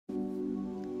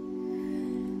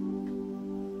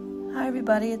Hi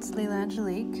everybody, it's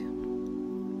Lila'Angelique.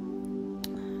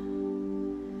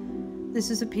 This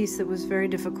is a piece that was very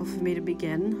difficult for me to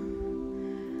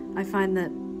begin. I find that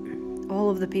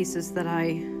all of the pieces that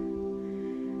I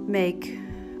make,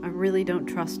 I really don't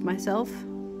trust myself,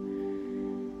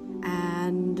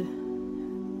 and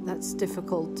that's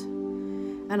difficult.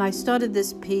 And I started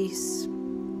this piece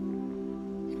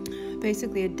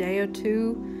basically a day or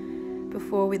two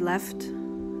before we left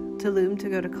Tulum to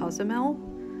go to Cozumel.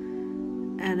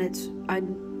 And I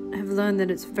have learned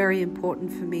that it's very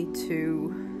important for me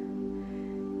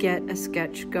to get a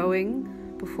sketch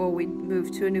going before we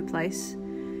move to a new place.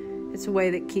 It's a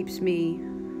way that keeps me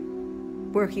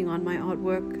working on my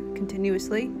artwork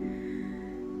continuously.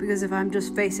 Because if I'm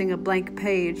just facing a blank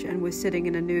page and we're sitting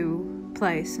in a new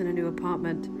place, in a new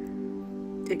apartment,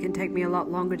 it can take me a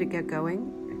lot longer to get going.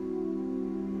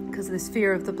 Because this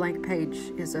fear of the blank page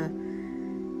is a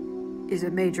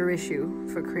major issue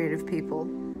for creative people,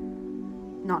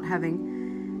 not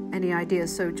having any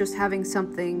ideas. So just having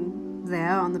something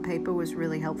there on the paper was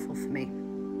really helpful for me.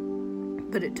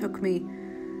 But it took me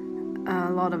a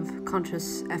lot of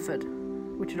conscious effort,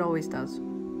 which it always does.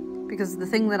 Because the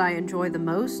thing that I enjoy the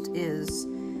most is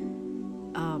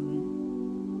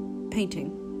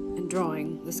painting and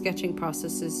drawing. The sketching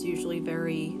process is usually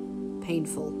very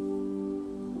painful.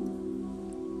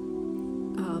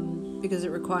 Because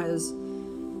it requires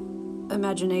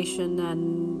imagination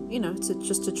and, it's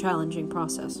just a challenging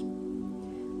process.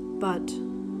 But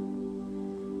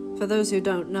for those who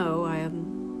don't know, I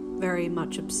am very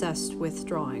much obsessed with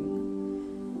drawing,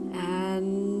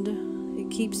 and it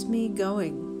keeps me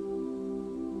going.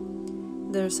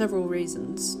 There are several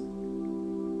reasons.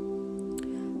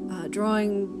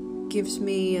 Drawing gives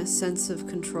me a sense of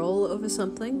control over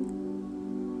something,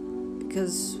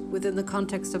 because within the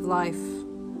context of life,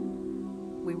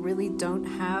 we really don't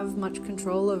have much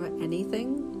control over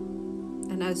anything.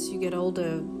 And as you get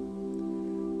older,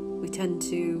 we tend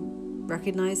to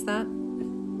recognize that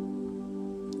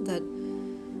the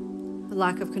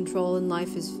lack of control in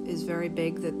life is very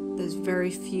big, that there's very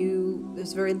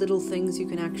little things you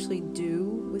can actually do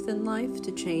within life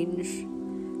to change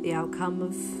the outcome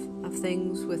of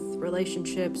things, with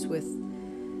relationships, with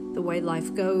the way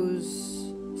life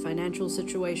goes, financial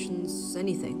situations,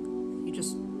 anything.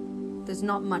 There's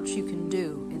not much you can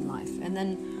do in life. And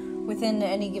then within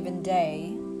any given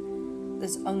day,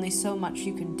 there's only so much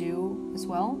you can do as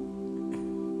well.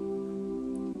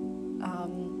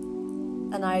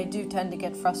 And I do tend to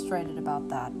get frustrated about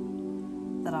that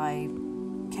I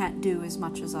can't do as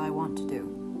much as I want to do.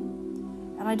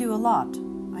 And I do a lot.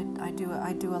 I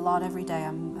do a lot every day.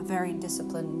 I'm a very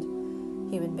disciplined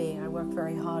human being. I work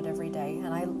very hard every day,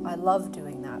 and I love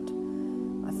doing that.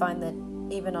 I find that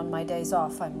even on my days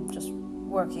off, I'm just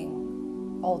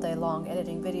working all day long,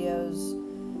 editing videos,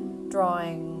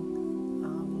 drawing,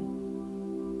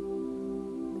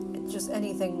 just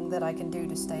anything that I can do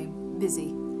to stay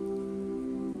busy.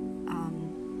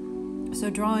 So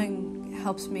drawing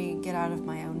helps me get out of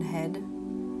my own head,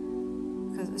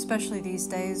 because especially these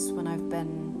days when I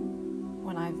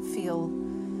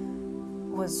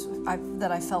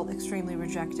felt extremely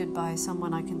rejected by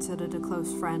someone I considered a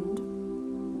close friend.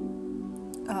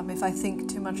 If I think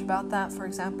too much about that, for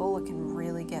example, it can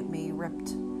really get me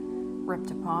ripped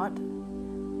apart.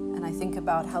 And I think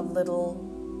about how little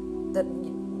that,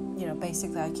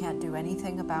 basically I can't do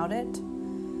anything about it,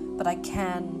 but I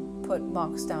can put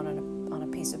marks down on a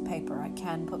piece of paper. I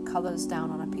can put colors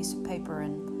down on a piece of paper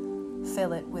and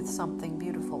fill it with something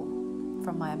beautiful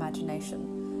from my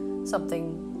imagination.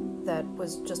 Something that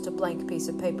was just a blank piece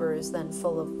of paper is then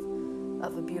full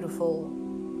of a beautiful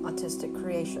artistic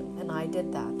creation, and I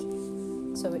did that.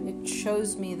 So it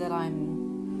shows me that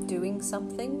I'm doing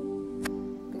something,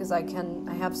 because I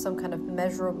have some kind of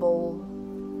measurable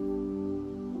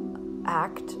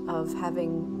act of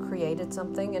having created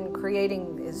something, and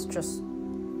creating is just,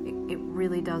 it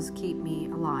really does keep me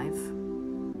alive.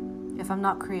 If I'm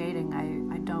not creating,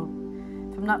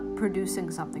 if I'm not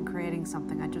producing something, creating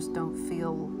something, I just don't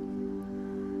feel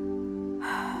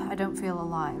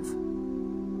alive.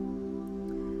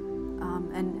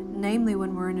 And namely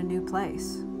when we're in a new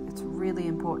place, it's really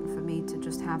important for me to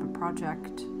just have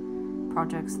projects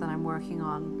that I'm working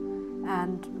on.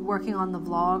 And working on the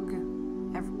vlog,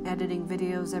 editing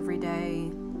videos every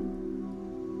day,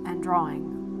 and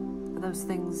drawing. Those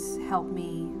things help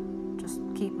me just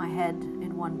keep my head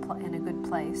in a good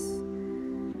place.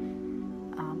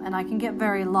 And I can get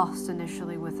very lost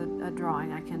initially with a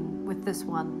drawing. With this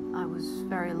one, I was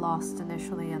very lost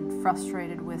initially and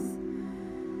frustrated with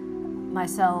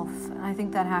myself. And I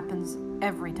think that happens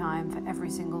every time for every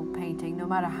single painting, no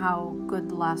matter how good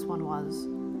the last one was.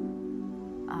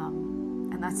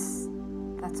 And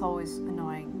that's always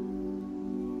annoying.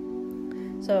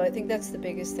 So I think that's the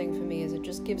biggest thing for me, is it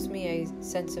just gives me a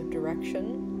sense of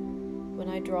direction when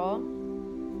I draw.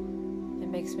 It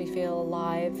makes me feel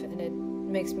alive, and it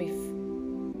makes me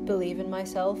believe in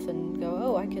myself and go,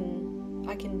 oh, I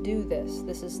can do this.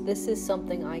 This is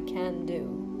something I can do.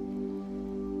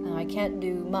 And I can't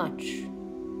do much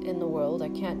in the world. I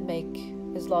can't make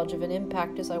as large of an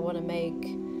impact as I want to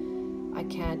make. I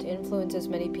can't influence as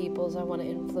many people as I want to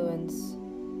influence.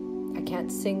 I can't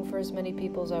sing for as many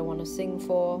people as I want to sing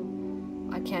for.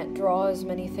 I can't draw as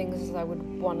many things as I would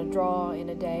want to draw in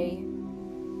a day.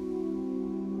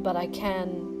 But I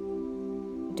can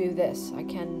do this. I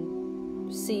can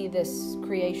see this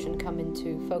creation come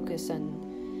into focus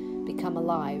and become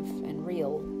alive and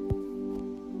real.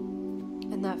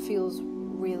 And that feels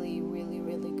really, really,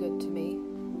 really good to me.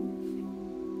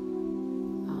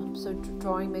 So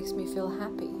drawing makes me feel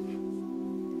happy.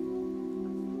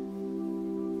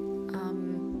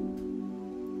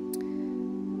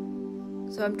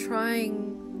 So I'm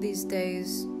trying these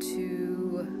days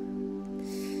to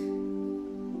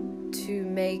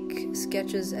make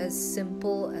sketches as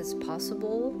simple as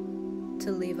possible,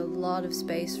 to leave a lot of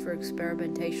space for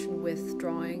experimentation with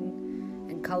drawing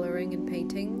and coloring and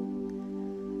painting,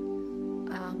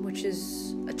 which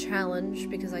is a challenge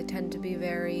because I tend to be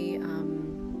very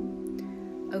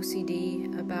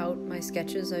OCD about my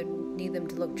sketches. I need them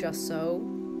to look just so.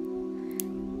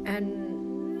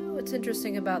 And what's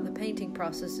interesting about the painting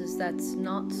process is that's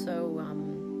not so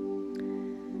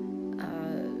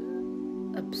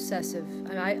obsessive.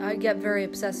 I get very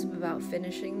obsessive about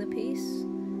finishing the piece,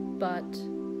 but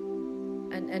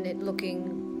and it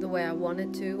looking the way I want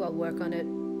it to. I'll work on it.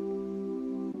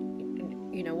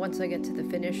 You know, once I get to the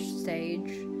finished stage,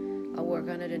 I'll work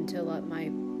on it until my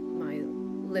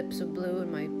lips are blue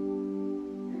and my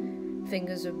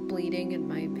fingers are bleeding and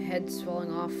my head's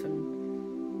falling off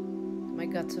and my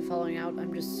guts are falling out.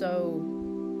 I'm just so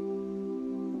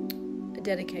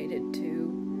dedicated to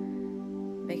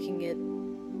making it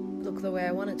look the way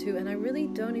I want it to, and I really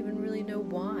don't even really know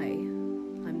why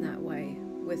I'm that way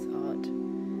with art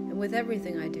and with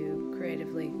everything I do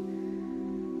creatively.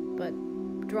 But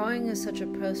drawing is such a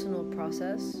personal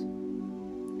process,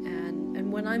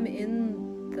 and when I'm in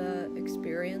the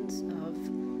experience of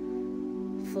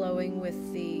flowing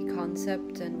with the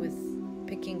concept and with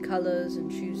picking colors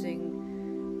and choosing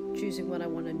what I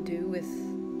want to do with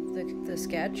the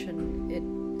sketch, and it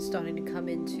starting to come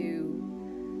into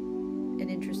an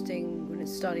interesting, when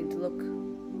it's starting to look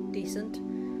decent,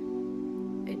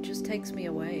 it just takes me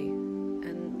away.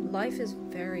 And life is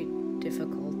very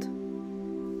difficult.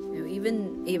 You know,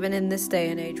 even in this day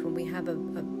and age when we have a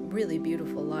really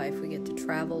beautiful life, we get to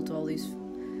travel to all these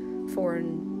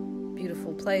foreign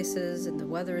beautiful places, and the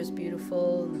weather is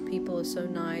beautiful, and the people are so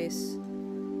nice,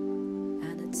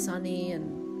 and it's sunny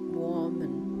and warm,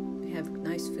 and we have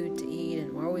nice food to eat,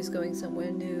 and we're always going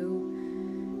somewhere new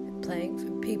and playing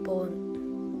for people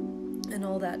and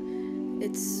all that.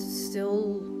 It's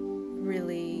still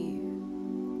really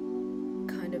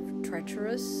kind of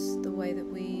treacherous the way that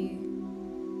we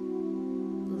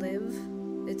live.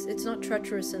 It's not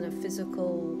treacherous in a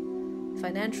physical,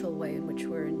 financial way in which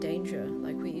we're in danger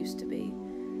like we used to be,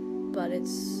 but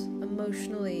it's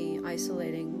emotionally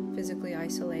isolating, physically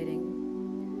isolating.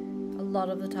 A lot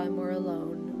of the time we're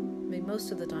alone. I mean,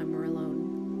 most of the time we're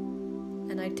alone.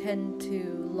 And I tend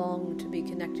to long to be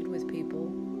connected with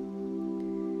people.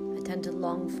 I tend to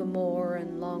long for more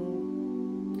and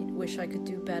wish I could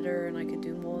do better and I could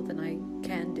do more than I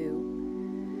can do.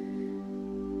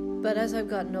 But as I've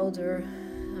gotten older,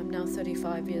 I'm now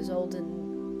 35 years old,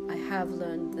 and I have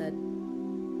learned that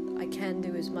I can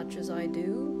do as much as I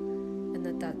do, and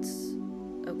that's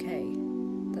okay,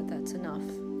 that's enough.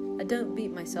 I don't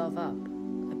beat myself up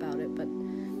about it, but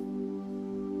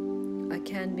I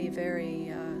can be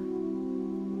very,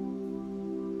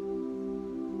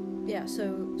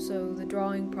 so the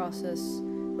drawing process,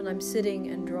 when I'm sitting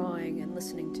and drawing and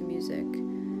listening to music,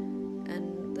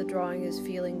 and the drawing is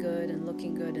feeling good and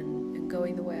looking good and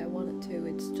going the way I want it to,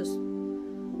 it's just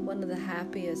one of the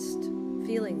happiest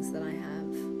feelings that I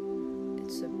have.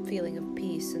 It's a feeling of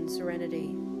peace and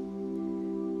serenity.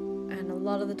 And a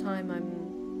lot of the time I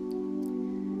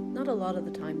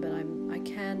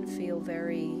can feel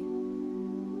very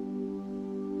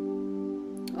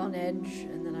on edge,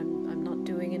 and that I'm not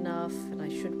doing enough, and I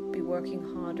should be working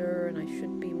harder, and I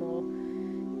should be more,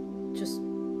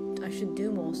 I should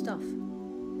do more stuff,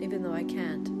 even though I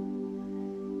can't.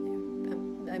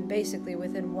 And basically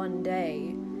within one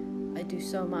day, I do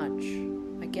so much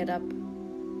I get up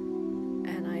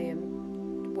and I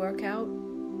work out.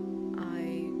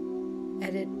 I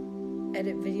edit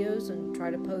videos and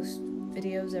try to post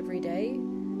videos every day,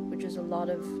 which is a lot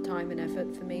of time and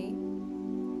effort for me.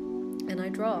 And I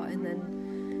draw, and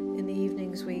then in the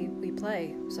evenings we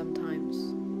play sometimes,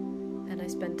 and I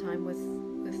spend time with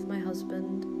my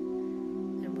husband,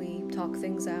 and we talk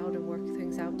things out and work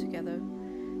things out together.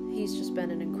 He's just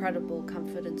been an incredible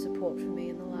comfort and support for me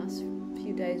in the last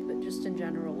few days, but just in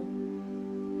general.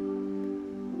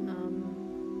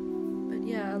 But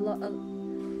yeah,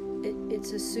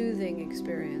 it's a soothing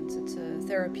experience. It's a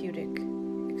therapeutic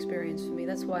experience for me.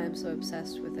 That's why I'm so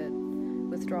obsessed with it,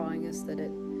 with drawing, is that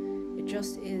it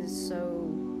just is so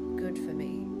good for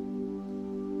me.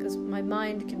 Because my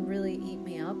mind can really eat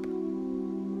me up.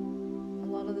 A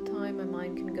lot of the time, my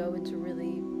mind can go into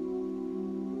really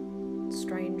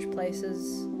strange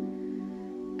places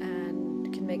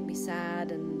and can make me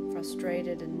sad and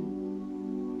frustrated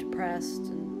and depressed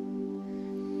and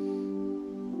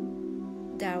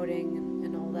doubting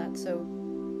and all that. So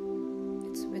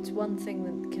it's one thing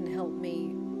that can help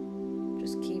me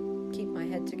just keep my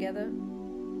head together,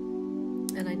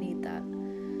 and I need that.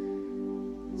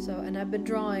 So, and I've been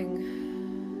drawing,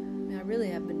 I really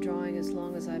have been drawing as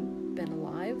long as I've been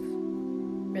alive,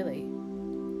 really.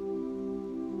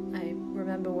 I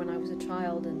remember when I was a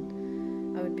child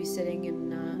and I would be sitting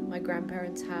in my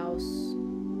grandparents' house,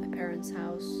 my parents'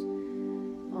 house,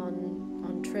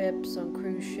 on trips, on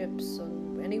cruise ships,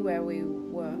 on anywhere we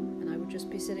were, and I would just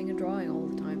be sitting and drawing all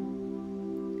the time.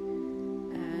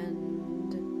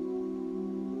 And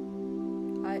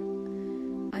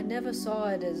I never saw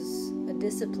it as a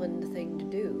disciplined thing to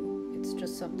do. It's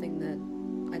just something that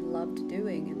I loved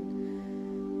doing,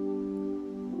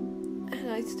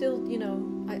 and I still,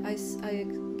 I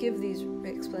give these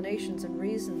explanations and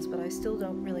reasons, but I still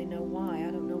don't really know why.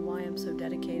 I don't know why I'm so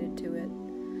dedicated to it.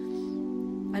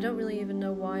 I don't really even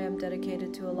know why I'm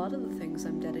dedicated to a lot of the things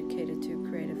I'm dedicated to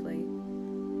creatively.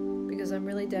 Because I'm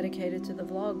really dedicated to the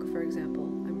vlog, for example.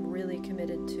 I'm really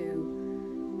committed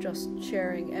to just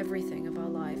sharing everything of our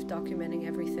life, documenting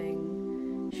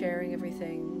everything, sharing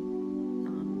everything.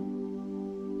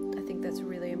 I think that's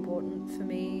really important for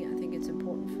me. I think it's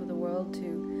important for the world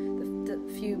the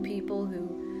few people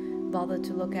who bother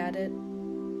to look at it.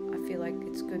 I feel like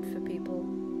it's good for people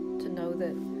to know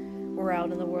that we're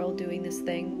out in the world doing this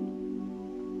thing.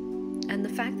 And the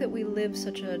fact that we live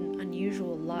such an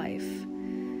unusual life,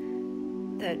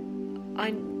 that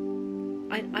I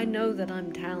know that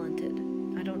I'm talented.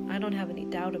 I don't have any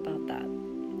doubt about that.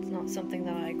 It's not something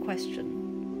that I question.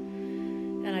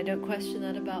 And I don't question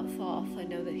that about Thoth. I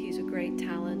know that he's a great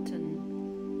talent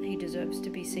and he deserves to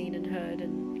be seen and heard,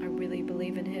 and I really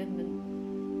believe in him,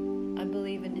 and I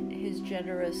believe in his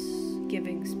generous,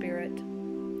 giving spirit,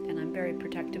 and I'm very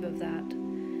protective of that.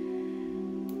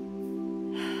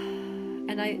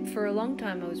 And for a long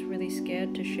time I was really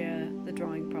scared to share the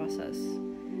drawing process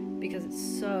because it's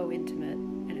so intimate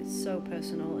and it's so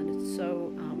personal and it's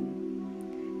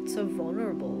so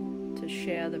vulnerable to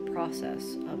share the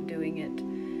process of doing it.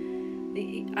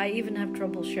 I even have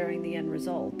trouble sharing the end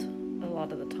result a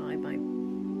lot of the time. I've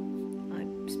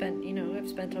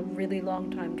spent a really long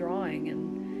time drawing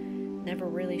and never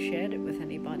really shared it with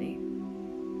anybody.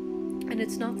 And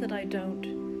it's not that I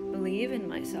don't believe in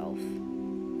myself.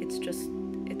 It's just,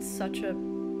 it's such a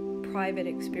private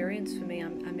experience for me.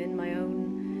 I'm in my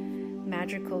own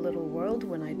magical little world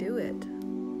when I do it.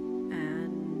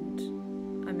 And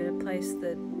I'm in a place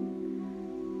that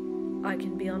I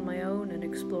can be on my own and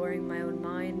exploring my own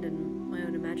mind and my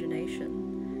own imagination.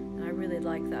 And I really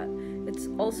like that.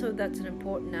 That's an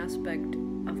important aspect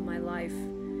of my life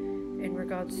in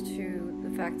regards to the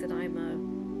fact that I'm a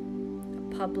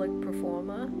public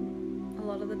performer a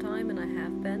lot of the time, and I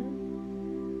have been.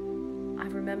 I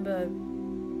remember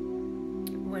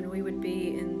when we would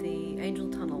be in the Angel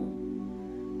Tunnel,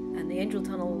 and the Angel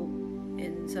Tunnel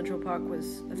in Central Park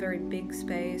was a very big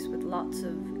space with lots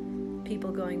of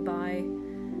people going by,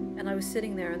 and I was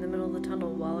sitting there in the middle of the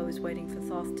tunnel while I was waiting for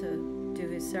Thoth to do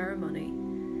his ceremony,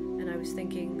 and I was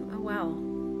thinking, oh wow,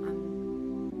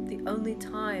 the only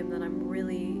time that I'm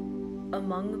really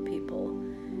among the people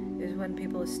is when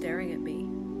people are staring at me,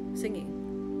 singing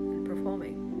and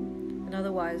performing. And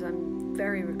otherwise I'm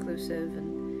very reclusive,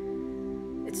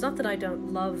 and it's not that I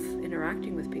don't love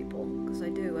interacting with people, because I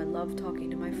do. I love talking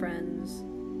to my friends.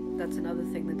 That's another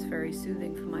thing that's very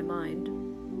soothing for my mind.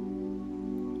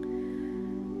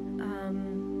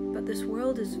 But this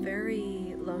world is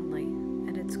very lonely,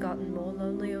 and it's gotten more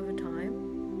lonely over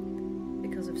time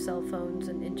because of cell phones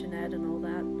and internet and all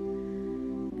that.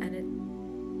 And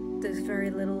there's very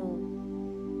little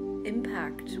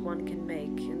impact one can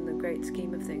make in the great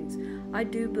scheme of things. I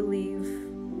do believe,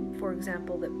 for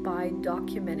example, that by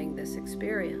documenting this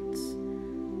experience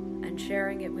and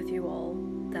sharing it with you all,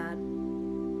 that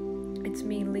it's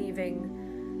me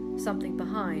leaving something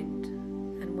behind.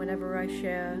 And whenever I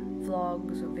share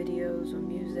vlogs or videos or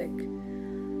music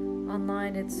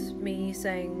online, it's me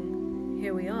saying,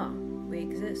 here we are, we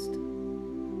exist.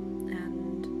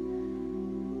 And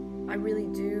I really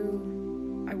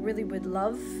would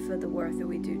love for the work that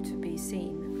we do to be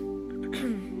seen.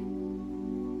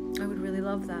 I would really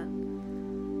love that.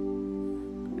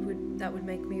 That would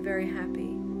make me very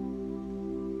happy.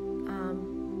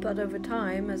 But over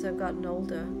time, as I've gotten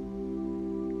older,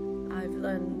 I've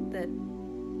learned that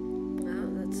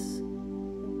that's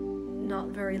not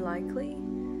very likely,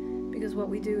 because what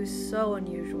we do is so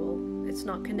unusual. It's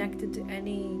not connected to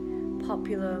any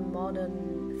popular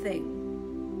modern thing.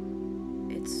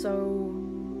 It's so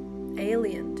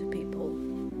alien to people.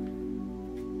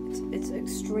 It's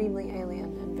extremely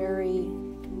alien and very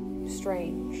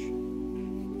strange.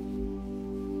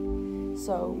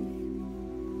 So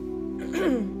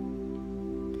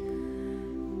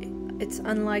it's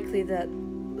unlikely that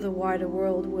the wider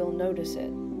world will notice it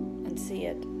and see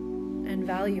it and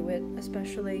value it,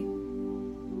 especially.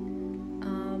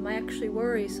 I actually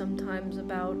worry sometimes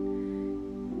about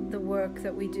the work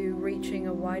that we do reaching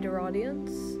a wider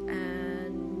audience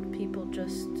and people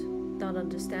just not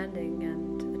understanding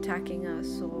and attacking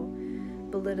us or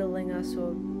belittling us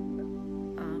or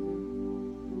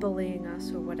bullying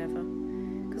us or whatever.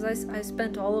 Because I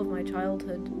spent all of my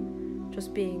childhood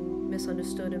just being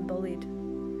misunderstood and bullied.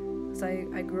 Because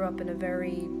I grew up in a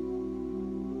very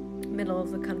middle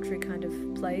of the country kind of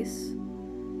place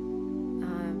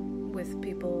with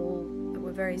people that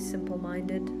were very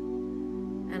simple-minded,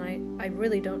 and I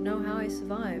really don't know how I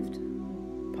survived.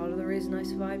 Part of the reason I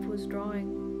survived was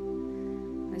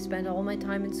drawing. I spent all my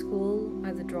time in school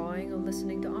either drawing or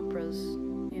listening to operas,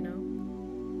 you know,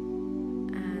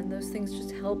 and those things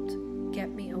just helped get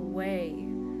me away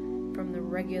from the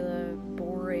regular,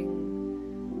 boring,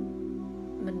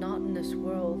 monotonous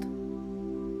world,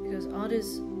 because art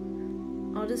is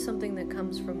something that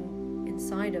comes from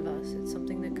inside of us. It's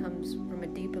something that comes from a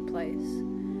deeper place,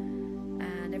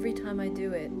 and every time I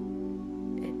do it,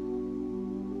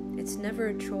 it's never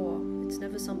a chore. It's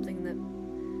never something that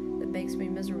makes me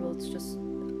miserable. It's just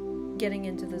getting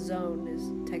into the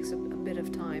zone takes a bit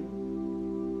of time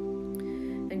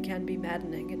and can be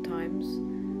maddening at times,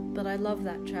 but I love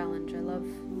that challenge. I love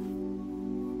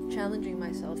challenging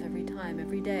myself every time,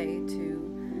 every day,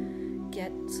 to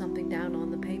get something down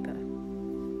on the paper.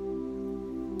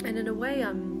 And in a way,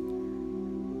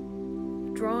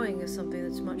 drawing is something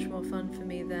that's much more fun for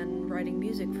me than writing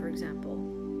music, for example,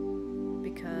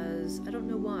 because I don't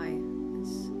know why.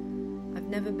 I've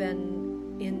never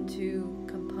been into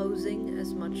composing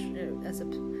as much, as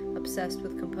obsessed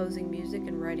with composing music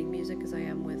and writing music as I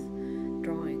am with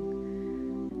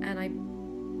drawing. And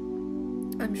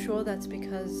I'm sure that's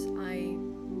because I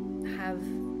have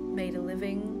made a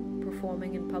living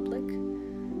performing in public,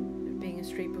 being a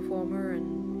street performer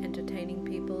and entertaining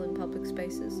people in public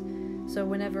spaces. So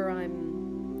whenever I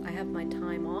have my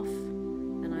time off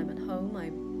and I'm at home,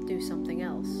 I do something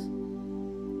else.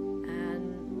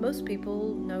 And most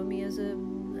people know me as a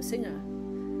singer.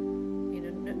 You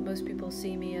know, most people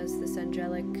see me as this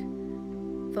angelic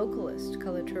vocalist,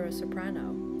 coloratura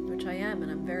soprano, which I am,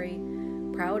 and I'm very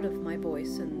proud of my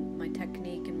voice and my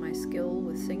technique and my skill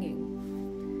with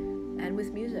singing and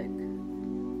with music.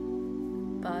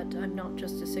 But I'm not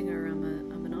just a singer, I'm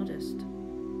an artist.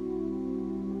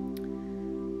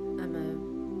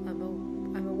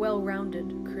 I'm a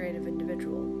well-rounded creative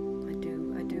individual. I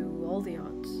do all the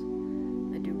arts.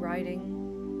 I do writing,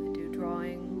 I do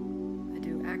drawing, I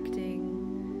do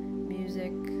acting,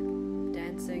 music,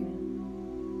 dancing,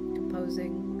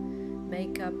 composing,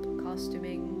 makeup,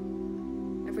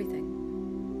 costuming, everything.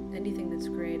 Anything that's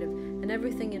creative. And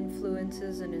everything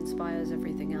influences and inspires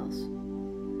everything else.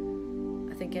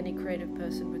 I think any creative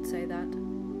person would say that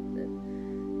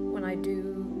when I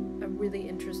do a really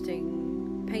interesting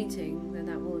painting, then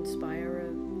that will inspire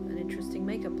an interesting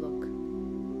makeup look.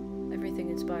 Everything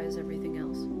inspires everything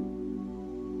else.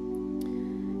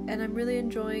 And I'm really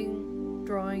enjoying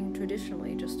drawing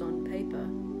traditionally, just on paper.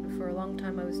 For a long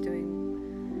time I was doing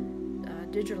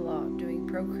digital art, doing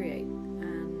Procreate,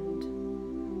 and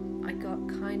I got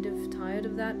kind of tired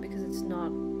of that because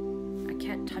I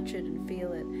can't touch it and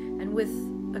feel it. And with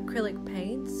acrylic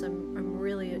paints, I'm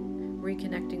really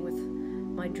reconnecting with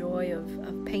my joy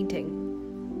of painting,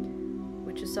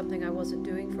 which is something I wasn't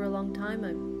doing for a long time.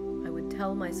 I would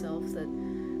tell myself that,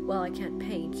 well, I can't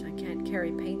paint. I can't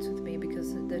carry paints with me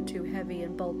because they're too heavy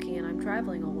and bulky, and I'm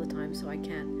traveling all the time, so I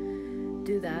can't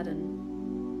do that.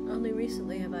 And only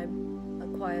recently have I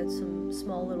acquired some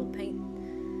small little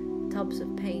tubs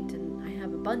of paint, and I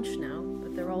have a bunch now,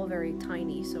 but they're all very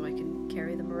tiny, so I can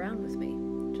carry them around with me.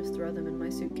 Just throw them in my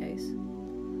suitcase.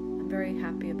 I'm very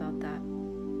happy about that.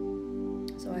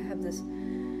 So I have this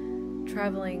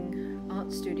traveling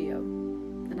art studio,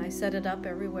 and I set it up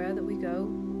everywhere that we go.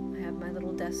 I have my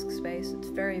little desk space. It's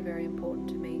very, very important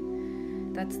to me.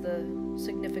 That's the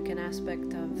significant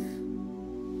aspect of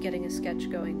getting a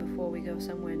sketch going before we go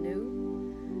somewhere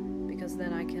new, because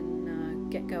then I can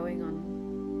get going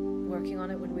on working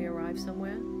on it when we arrive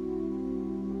somewhere.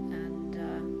 And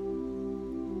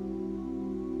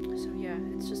so yeah,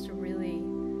 it's just a really,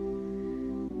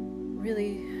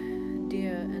 really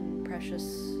dear and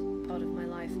precious part of my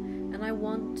life. And I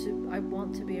want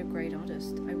to be a great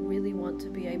artist. I really want to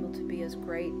be able to be as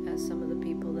great as some of the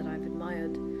people that I've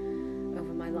admired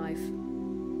over my life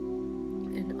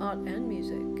in art and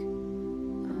music.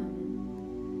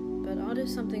 But art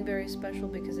is something very special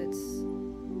because it's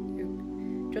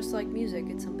just like music.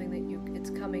 It's something that it's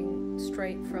coming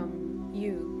straight from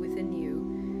you, within you,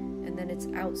 and then it's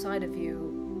outside of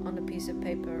you on a piece of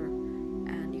paper,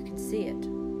 and you can see it,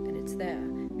 and it's there.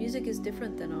 Music is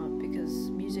different than art because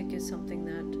music is something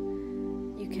that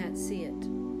you can't see it.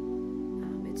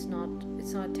 It's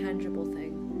not a tangible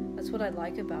thing. That's what I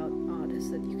like about art, is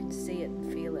that you can see it and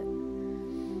feel it.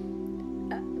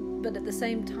 But at the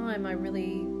same time, I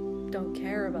really don't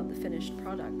care about the finished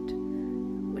product,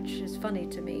 which is funny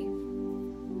to me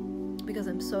because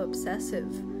I'm so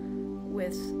obsessive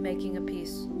with making a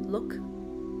piece look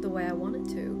the way I want it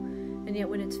to. And yet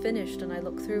when it's finished and I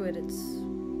look through it, it's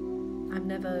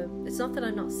not that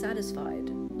I'm not satisfied.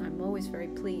 I'm always very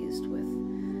pleased with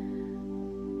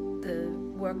the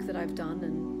work that I've done,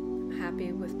 and I'm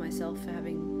happy with myself for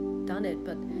having done it.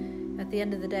 But at the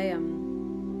end of the day,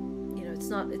 it's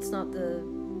not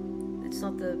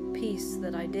the piece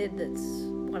that I did that's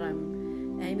what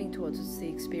I'm aiming towards. It's the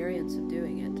experience of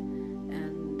doing it.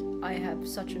 And I have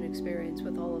such an experience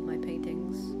with all of my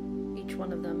paintings, each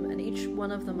one of them, and each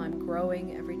one of them I'm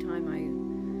growing every time I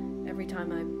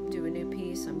do a new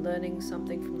piece. I'm learning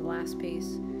something from the last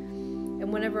piece.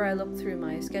 And whenever I look through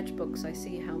my sketchbooks, I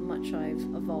see how much I've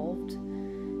evolved.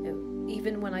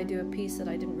 Even when I do a piece that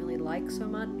I didn't really like so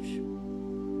much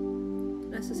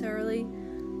necessarily,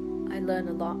 I learn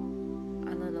a lot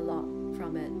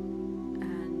from it,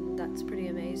 and that's pretty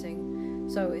amazing.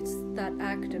 So it's that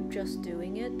act of just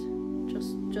doing it,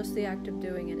 just the act of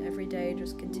doing it every day,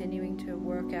 just continuing to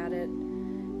work at it.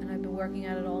 And I've been working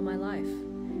at it all my life.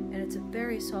 And it's a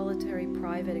very solitary,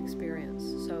 private experience.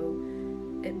 So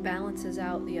it balances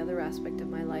out the other aspect of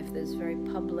my life that's very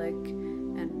public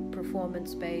and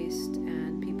performance-based,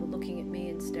 and people looking at me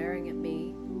and staring at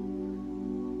me.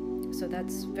 So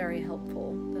that's very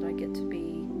helpful, that I get to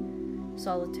be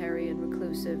solitary and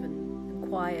reclusive and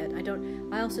quiet.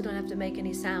 I also don't have to make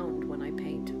any sound when I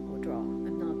paint or draw.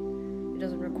 It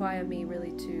doesn't require me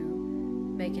really to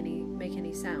make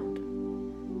any sound.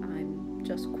 I'm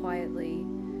just quietly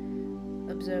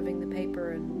observing the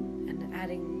paper and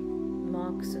adding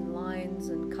marks and lines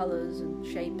and colors and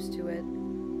shapes to it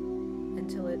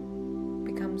until it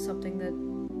becomes something that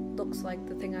looks like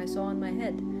the thing I saw in my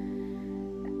head.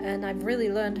 And I've really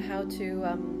learned how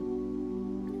to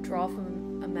draw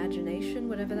from imagination,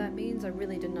 whatever that means. I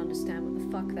really didn't understand what the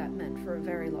fuck that meant for a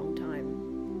very long time.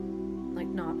 Like,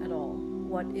 not at all.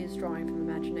 What is drawing from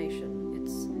imagination?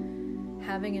 It's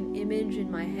having an image in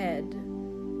my head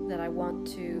that I want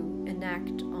to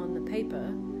enact on the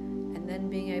paper, and then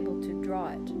being able to draw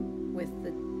it with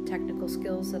the technical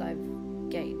skills that I've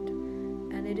gained.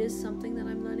 And it is something that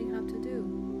I'm learning how to do.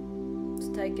 It's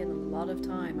taken a lot of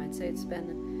time. I'd say it's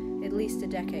been at least a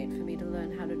decade for me to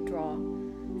learn how to draw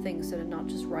things that are not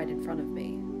just right in front of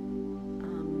me,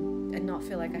 and not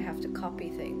feel like I have to copy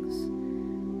things.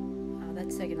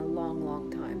 That's taken a long, long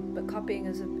time. But copying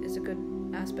is a good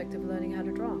aspect of learning how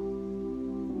to draw.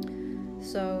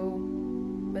 So,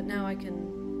 but now I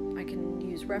can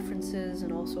use references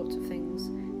and all sorts of things,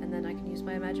 and then I can use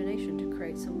my imagination to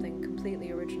create something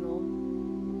completely original.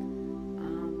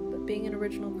 But being an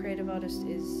original creative artist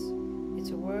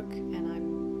it's a work, and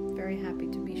I'm very happy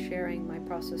to be sharing my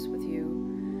process with you.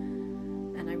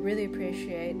 And I really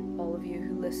appreciate all of you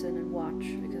who listen and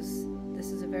watch, because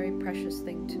this is a very precious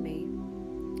thing to me.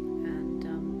 And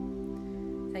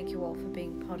thank you all for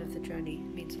being part of the journey.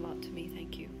 It means a lot to me.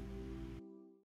 Thank you.